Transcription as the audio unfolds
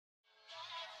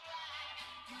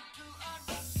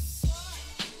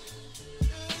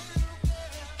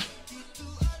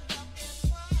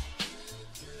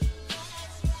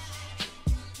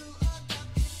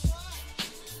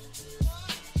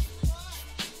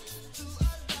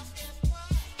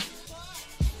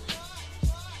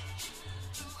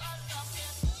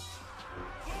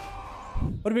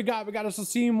What do we got? We got us a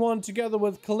team 1 together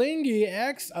with Kalingi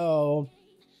XO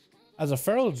as a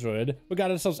feral druid. We got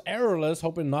ourselves Errorless,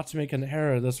 hoping not to make an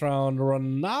error this round.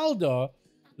 Ronaldo,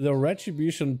 the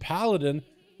Retribution Paladin.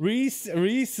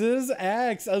 Reese's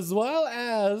X, as well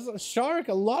as Shark.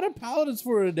 A lot of Paladins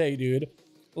for the day, dude.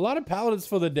 A lot of Paladins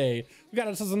for the day. We got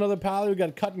ourselves another Paladin. We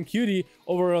got Cut and Cutie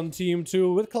over on team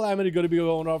 2 with Calamity going to be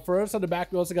going up first. On the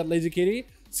back, we also got Lazy Kitty,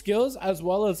 Skills, as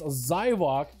well as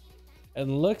Zywok.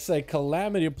 And looks like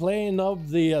Calamity playing up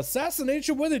the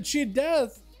Assassination with a Cheat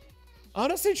Death.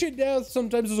 Honestly, Cheat Death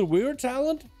sometimes is a weird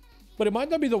talent, but it might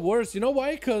not be the worst. You know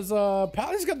why? Because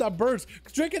Paladin's got that burst.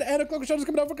 Drinking and a Cloak of Shadows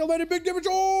coming out for Calamity. Big damage.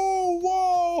 Oh,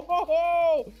 whoa. Ho,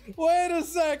 ho. Wait a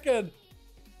second.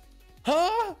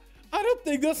 Huh? I don't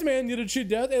think this man needed Cheat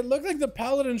Death. It looked like the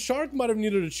Paladin Shark might have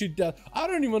needed a Cheat Death. I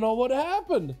don't even know what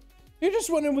happened. He just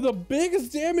went in with the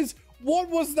biggest damage. What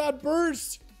was that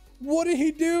burst? What did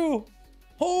he do?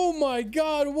 Oh my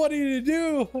god, what did he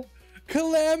do?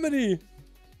 Calamity.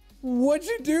 What'd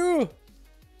you do?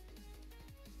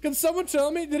 Can someone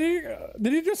tell me? Did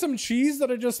he do some cheese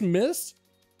that I just missed?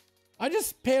 I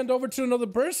just panned over to another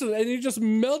person and he just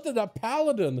melted that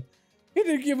Paladin. He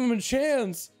didn't give him a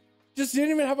chance. Just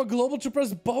didn't even have a global to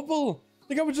press bubble. I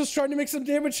think I was just trying to make some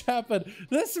damage happen.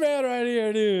 This man right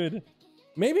here, dude.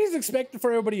 Maybe he's expecting for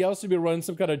everybody else to be running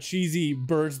some kind of cheesy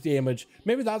burst damage.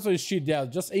 Maybe that's why he's cheat down,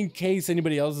 just in case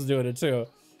anybody else is doing it too.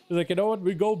 He's like, you know what?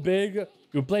 We go big,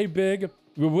 we play big,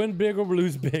 we win big or we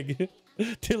lose big.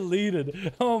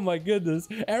 Deleted. Oh my goodness.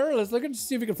 Errorless, looking to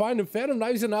see if we can find him. Phantom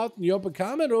Knives out in the open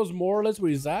comment. It was more or less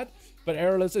where he's at. But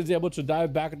Errorless is able to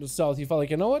dive back into stealth. He felt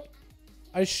like, you know what?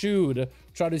 I should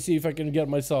try to see if I can get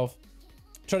myself.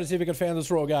 Try to see if I can fan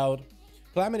this rogue out.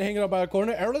 Calamity hanging out by a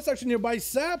corner. Errorless actually nearby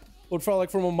Sap. What felt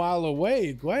like from a mile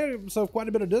away. Quite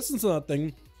a bit of distance on that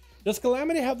thing. Does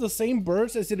Calamity have the same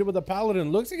burst as he did with the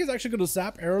Paladin? Looks like he's actually going to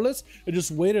sap Errorless and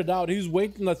just wait it out. He's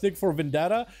waiting, I think, for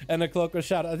Vendetta and a Cloak of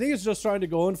Shadow. I think he's just trying to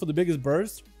go in for the biggest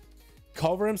burst.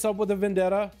 Cover himself with a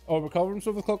Vendetta, or cover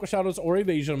himself with Cloak of Shadows or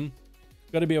Evasion.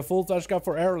 Going to be a full flash cut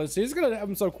for Errorless. He's going to have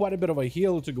himself quite a bit of a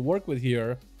heal to work with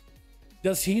here.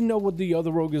 Does he know what the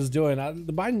other rogue is doing?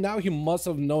 By now, he must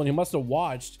have known. He must have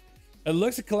watched. It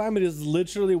looks like Calamity is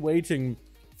literally waiting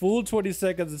full 20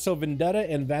 seconds until Vendetta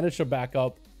and Vanish are back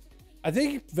up. I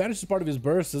think Vanish is part of his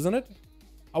burst, isn't it?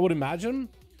 I would imagine.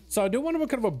 So I do wonder what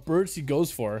kind of a burst he goes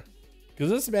for.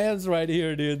 Because this man's right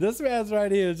here, dude. This man's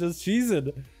right here just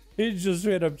cheesing. He's just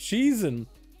straight up cheesing.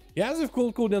 He has a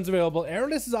cool cooldowns available.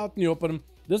 Errorless is out in the open.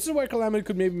 This is where Calamity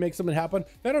could maybe make something happen.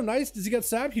 Phantom Nice, does he get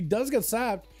sapped? He does get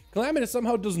sapped. Calamity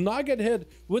somehow does not get hit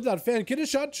with that fan. Kid is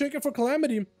shot, trinket for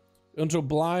Calamity. Onto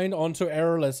blind, onto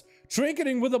Errorless.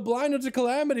 Trinketing with a blind onto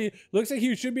Calamity. Looks like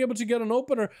he should be able to get an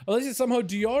opener. Unless he somehow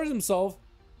DRs himself.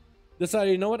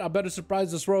 Decided, you know what? I better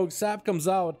surprise this rogue. Sap comes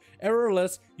out.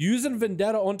 Errorless using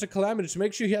Vendetta onto Calamity to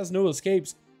make sure he has no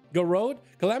escapes. Go road.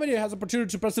 Calamity has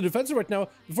opportunity to press the defensive right now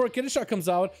before Kid shot comes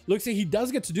out. Looks like he does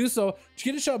get to do so.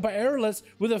 Kid shot by Errorless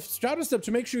with a straddle step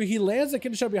to make sure he lands the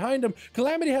Kid shot behind him.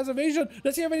 Calamity has evasion.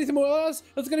 Does he have anything more else?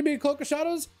 That's going to be a Cloak of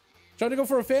Shadows. Trying to go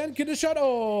for a fan. Kid shot.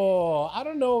 Oh, I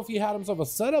don't know if he had himself a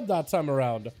setup that time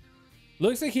around.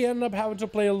 Looks like he ended up having to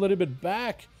play a little bit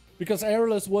back because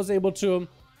Errorless was able to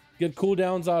get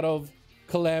cooldowns out of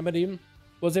Calamity.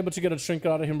 Was able to get a trinket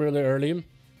out of him really early.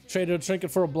 Traded a trinket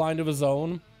for a blind of his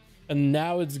own. And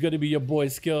now it's going to be your boy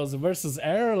Skills versus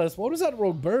Errorless. What was that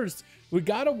rogue burst? We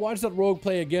got to watch that rogue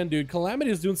play again, dude. Calamity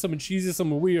is doing something cheesy,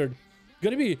 something weird.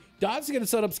 Gonna be Dodge gonna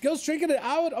set up Skills, trinking it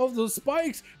out of the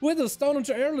spikes with a stun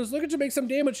into Errorless, looking to make some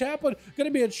damage happen. Gonna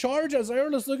be a charge as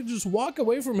Errorless looking to just walk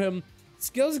away from him.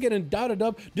 Skills getting dotted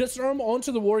up, disarm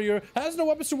onto the warrior, has no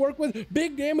weapons to work with,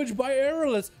 big damage by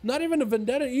Errorless, not even a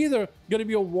Vendetta either. Gonna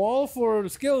be a wall for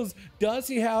Skills. Does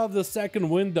he have the second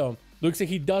window? Looks like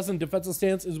he doesn't. Defensive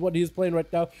stance is what he's playing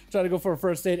right now. Trying to go for a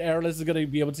first aid. Errorless is gonna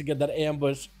be able to get that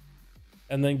ambush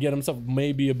and then get himself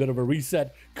maybe a bit of a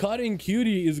reset. Cutting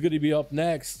Cutie is going to be up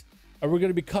next. Are we going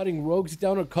to be cutting rogues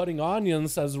down or cutting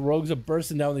onions as rogues are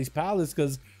bursting down these palaces?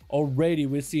 Because already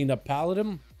we're seeing a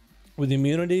Paladin with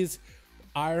immunities,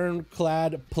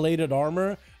 ironclad plated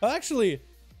armor. Actually,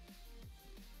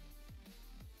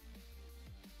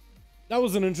 that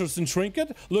was an interesting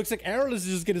trinket. Looks like Errorless is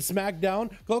just getting smacked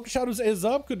down. Cloak of Shadows is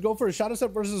up. Could go for a Shadow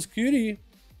Step versus Cutie.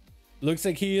 Looks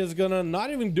like he is gonna not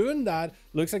even doing that.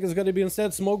 Looks like it's gonna be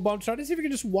instead smoke bomb. Try to see if he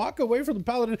can just walk away from the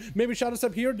Paladin. Maybe shadow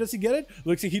step here. Does he get it?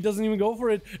 Looks like he doesn't even go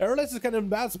for it. ERASED is kind of in a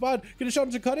bad spot. Get a shot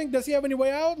into cutting. Does he have any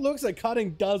way out? Looks like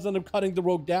cutting does end up cutting the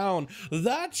rogue down.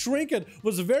 That trinket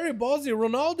was very ballsy.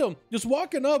 Ronaldo just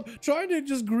walking up, trying to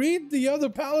just greet the other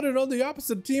Paladin on the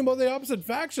opposite team, on the opposite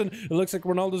faction. It looks like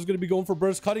Ronaldo's gonna be going for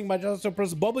burst. Cutting might just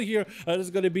press bubble here. It is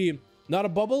gonna be not a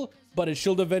bubble, but a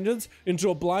shield of vengeance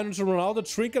into a blind into Ronaldo.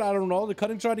 Trinket out of Ronaldo.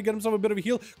 Cutting trying to get himself a bit of a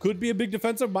heal. Could be a big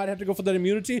defensive. Might have to go for that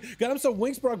immunity. Got himself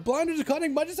Wingspark. Blind into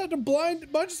cutting. Might just have to blind.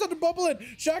 Might just have to bubble it.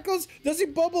 Shackles. Does he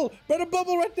bubble? Better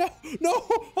bubble right now. No.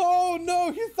 Oh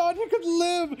no. He thought he could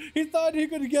live. He thought he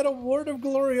could get a word of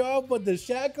glory off, but the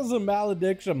shackles and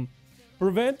malediction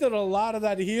prevented a lot of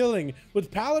that healing.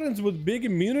 With Paladins with big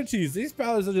immunities, these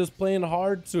Paladins are just playing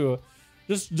hard to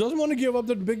just doesn't want to give up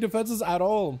their big defenses at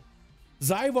all.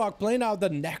 Zyvok playing out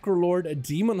the Necrolord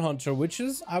Demon Hunter, which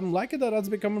is, I'm liking that that's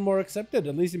becoming more accepted,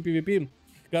 at least in PvP.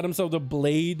 Got himself the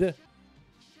Blade,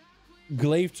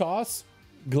 Glaive Toss,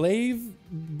 Glaive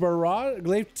Barrage,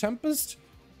 Glaive Tempest.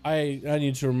 I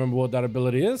need to remember what that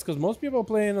ability is, because most people are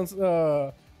playing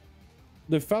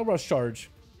the Fell Rush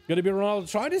Charge. Gonna be Ronaldo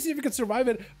trying to see if he can survive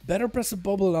it. Better press a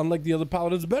bubble, unlike the other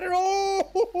Paladins. Better.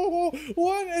 Oh,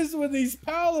 what is with these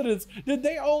Paladins? Did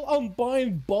they all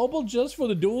unbind bubble just for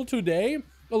the duel today?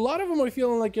 A lot of them are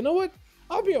feeling like, you know what?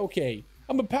 I'll be okay.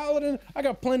 I'm a Paladin. I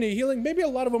got plenty of healing. Maybe a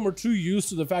lot of them are too used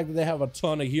to the fact that they have a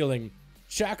ton of healing.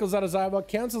 Shackles out of Zyvok,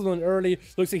 cancels on early.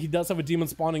 Looks like he does have a demon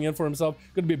spawning in for himself.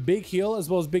 Gonna be a big heal as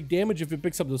well as big damage if he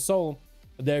picks up the soul.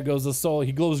 There goes the soul.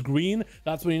 He glows green.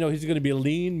 That's when you know he's gonna be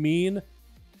lean, mean,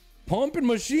 pumping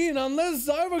machine, unless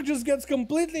Zyvok just gets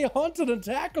completely hunted and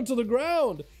tackled to the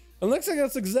ground. And looks like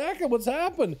that's exactly what's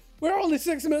happened. We're only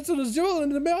 6 minutes into this duel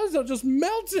and the mountains are just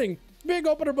melting. Big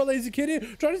opener by Lazy Kitty,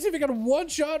 trying to see if he can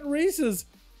one-shot Reese's.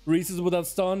 Reese's with that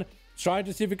stun, trying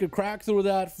to see if he could crack through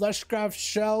that Fleshcraft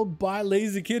shell by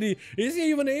Lazy Kitty. Is he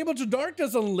even able to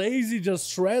darkness? And Lazy just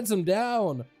shreds him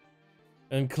down.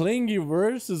 And Clingy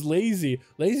versus Lazy.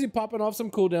 Lazy popping off some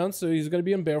cooldowns, so he's going to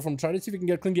be in bear form. Trying to see if he can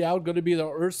get Clingy out. Going to be the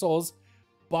Earth Souls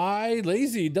by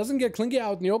Lazy. Doesn't get Clingy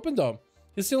out in the open, though.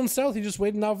 He's still in stealth. He's just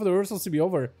waiting now for the Earth Souls to be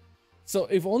over. So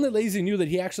if only Lazy knew that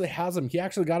he actually has him. He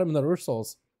actually got him in the Earth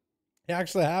Souls. He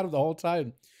actually had him the whole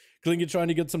time. Clingy trying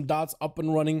to get some dots up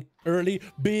and running early.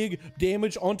 Big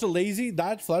damage onto Lazy.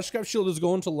 That Fleshcraft shield is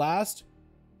going to last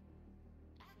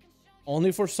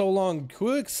only for so long.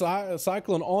 Quick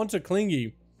cyclone onto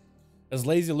Clingy. As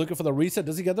Lazy looking for the reset.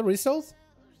 Does he get the restealth?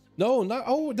 No, not.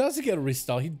 Oh, does he get a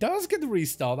restealth? He does get the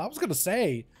restealth. I was gonna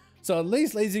say. So at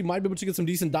least Lazy might be able to get some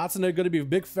decent dots in there. Going to be a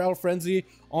big feral frenzy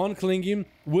on Clingy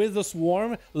with the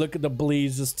swarm. Look at the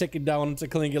bleeds just ticking down into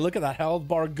Clingy. Look at that health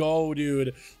bar go,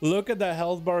 dude. Look at that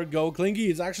health bar go.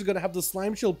 Clingy is actually going to have the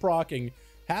slime shield proccing.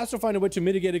 Has to find a way to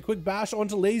mitigate it. Quick bash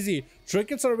onto Lazy.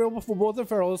 Trinkets are available for both the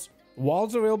ferals.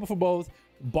 Walls are available for both.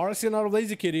 Barking out of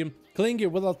Lazy Kitty. Clingy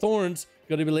with the thorns.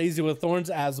 Gonna be Lazy with thorns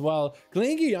as well.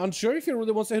 Clingy, unsure if he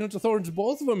really wants to hit into thorns.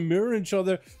 Both of them mirror each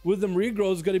other with them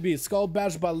regrows. Gonna be skull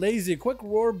bash by Lazy. Quick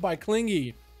roar by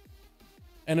Clingy.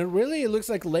 And it looks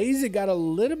like Lazy got a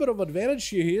little bit of advantage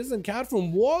here. He is in cat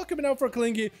form. Wall coming out for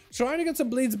Clingy. Trying to get some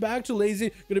bleeds back to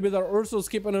Lazy. Gonna be the Ursos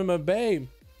keeping him at bay.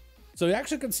 So you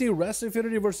actually can see Rest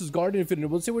Infinity versus Guardian Infinity.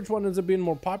 We'll see which one ends up being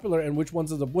more popular and which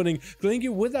ones ends up winning. Clingy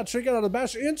with that trinket out of the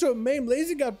bash into a maim.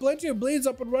 Lazy got plenty of bleeds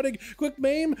up and running. Quick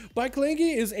maim by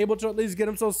Clingy is able to at least get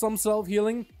himself some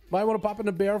self-healing. Might want to pop in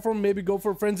a bear form, maybe go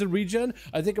for Frenzy Regen.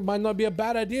 I think it might not be a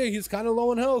bad idea. He's kind of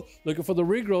low in health. Looking for the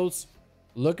regrowths.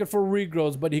 Looking for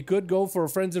regrowths, but he could go for a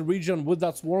Frenzy Regen with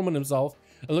that swarm on himself.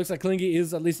 It looks like Clingy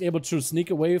is at least able to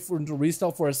sneak away into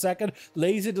restyle for a second.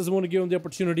 Lazy doesn't want to give him the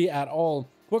opportunity at all.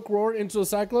 Quick roar into a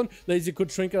cyclone. Lazy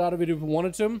could shrink it out of it if he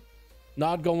wanted to.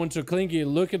 Not going to Clingy.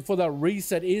 Looking for that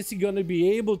reset. Is he going to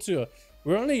be able to?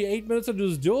 We're only 8 minutes into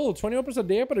this duel. 21%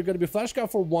 damage. Going to be flash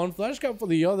cap for one, flash cap for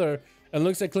the other. And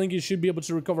looks like Clingy should be able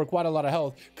to recover quite a lot of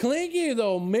health. Clingy,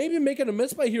 though, maybe making a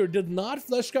miss by here. Did not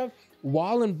flash cap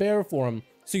while in bear form.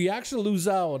 So you actually lose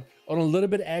out on a little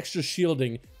bit extra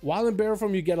shielding. While in bear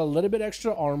form, you get a little bit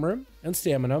extra armor and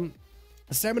stamina.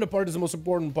 The stamina part is the most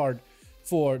important part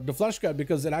for the flesh cut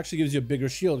because it actually gives you a bigger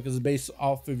shield because it's based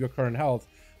off of your current health.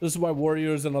 This is why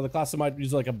warriors and other classes might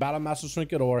use like a battle master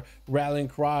trinket or rallying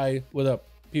cry with a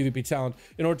PvP talent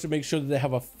in order to make sure that they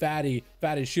have a fatty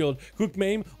shield. Quick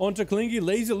maim onto Clingy.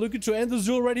 Lazy looking to end the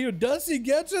duel right here. Does he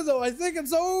get it though? I think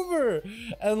it's over.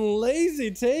 And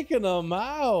Lazy taking him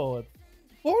out.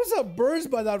 What was that burst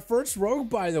by that first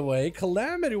rogue, by the way?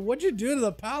 Calamity, what'd you do to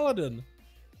the Paladin?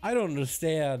 I don't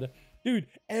understand. Dude,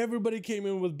 everybody came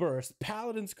in with burst.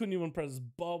 Paladins couldn't even press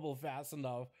bubble fast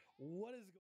enough. What is